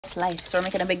Slice. We're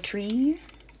making a big tree.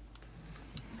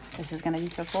 This is gonna be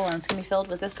so cool, and it's gonna be filled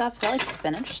with this stuff. Is that like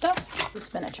spinach stuff?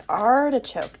 Spinach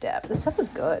artichoke dip. This stuff is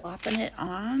good. Flopping it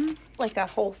on, like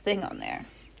that whole thing on there.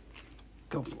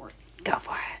 Go for it. Go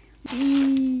for it.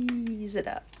 Ease it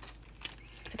up.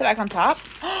 Put that back on top.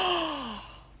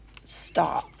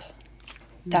 Stop.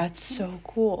 That's so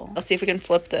cool. Let's see if we can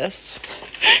flip this.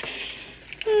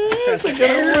 Is it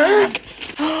gonna work?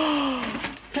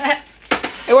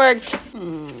 It worked.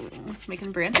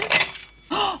 Making branches.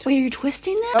 Wait, are you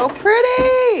twisting that? Oh,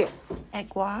 pretty!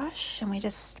 Egg wash, and we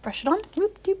just brush it on.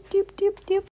 Doop, doop, doop, doop,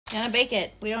 doop. Gonna bake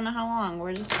it. We don't know how long.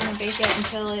 We're just gonna bake it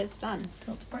until it's done.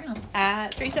 Until it's brown.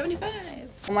 At 375.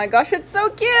 Oh my gosh, it's so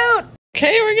cute!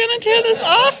 Okay, we're gonna tear this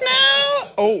off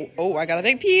now. Oh, I got a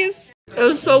big piece. It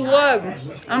was so good.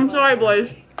 I'm sorry,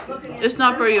 boys. It's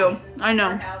not for you. I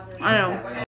know.